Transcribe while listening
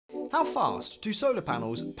How fast do solar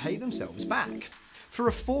panels pay themselves back? For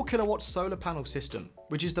a 4 kilowatt solar panel system,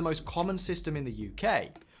 which is the most common system in the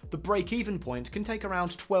UK, the break-even point can take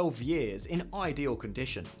around 12 years in ideal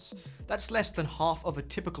conditions. That's less than half of a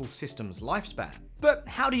typical system's lifespan. But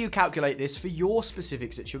how do you calculate this for your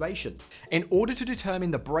specific situation? In order to determine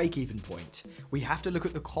the break-even point, we have to look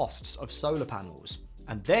at the costs of solar panels,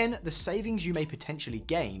 and then the savings you may potentially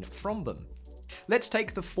gain from them. Let's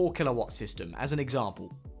take the 4 kilowatt system as an example.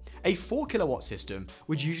 A 4 kilowatt system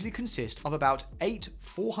would usually consist of about 8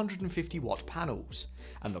 450 watt panels,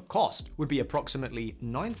 and the cost would be approximately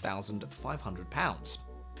 £9,500.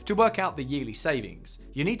 To work out the yearly savings,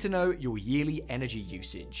 you need to know your yearly energy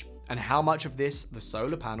usage and how much of this the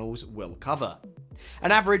solar panels will cover.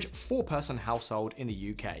 An average 4-person household in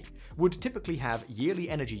the UK would typically have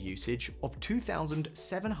yearly energy usage of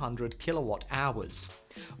 2,700 kilowatt hours,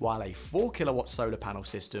 while a 4 kilowatt solar panel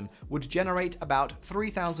system would generate about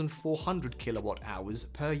 3,400 kilowatt hours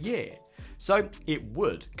per year, so it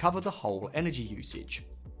would cover the whole energy usage.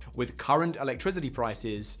 With current electricity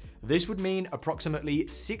prices, this would mean approximately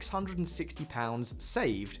 £660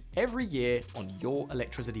 saved every year on your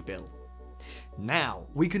electricity bill. Now,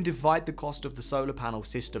 we can divide the cost of the solar panel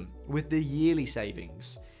system with the yearly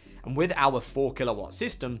savings. And with our 4 kilowatt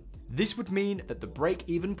system, this would mean that the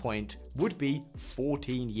break-even point would be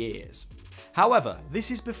 14 years. However,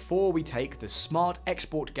 this is before we take the smart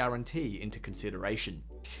export guarantee into consideration.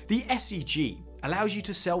 The SEG allows you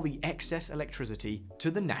to sell the excess electricity to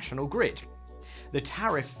the national grid. The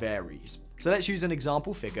tariff varies, so let's use an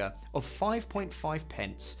example figure of 5.5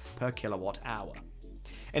 pence per kilowatt hour.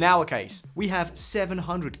 In our case, we have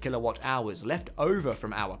 700 kilowatt hours left over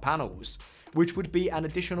from our panels, which would be an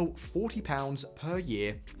additional £40 per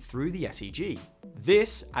year through the SEG.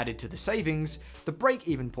 This, added to the savings, the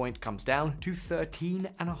break-even point comes down to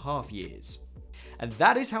 13.5 years. And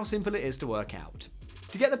that is how simple it is to work out.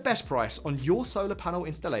 To get the best price on your solar panel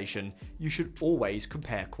installation, you should always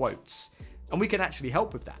compare quotes. And we can actually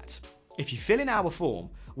help with that. If you fill in our form,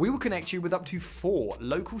 we will connect you with up to 4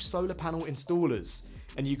 local solar panel installers,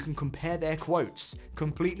 and you can compare their quotes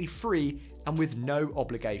completely free and with no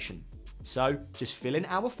obligation. So just fill in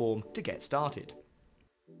our form to get started.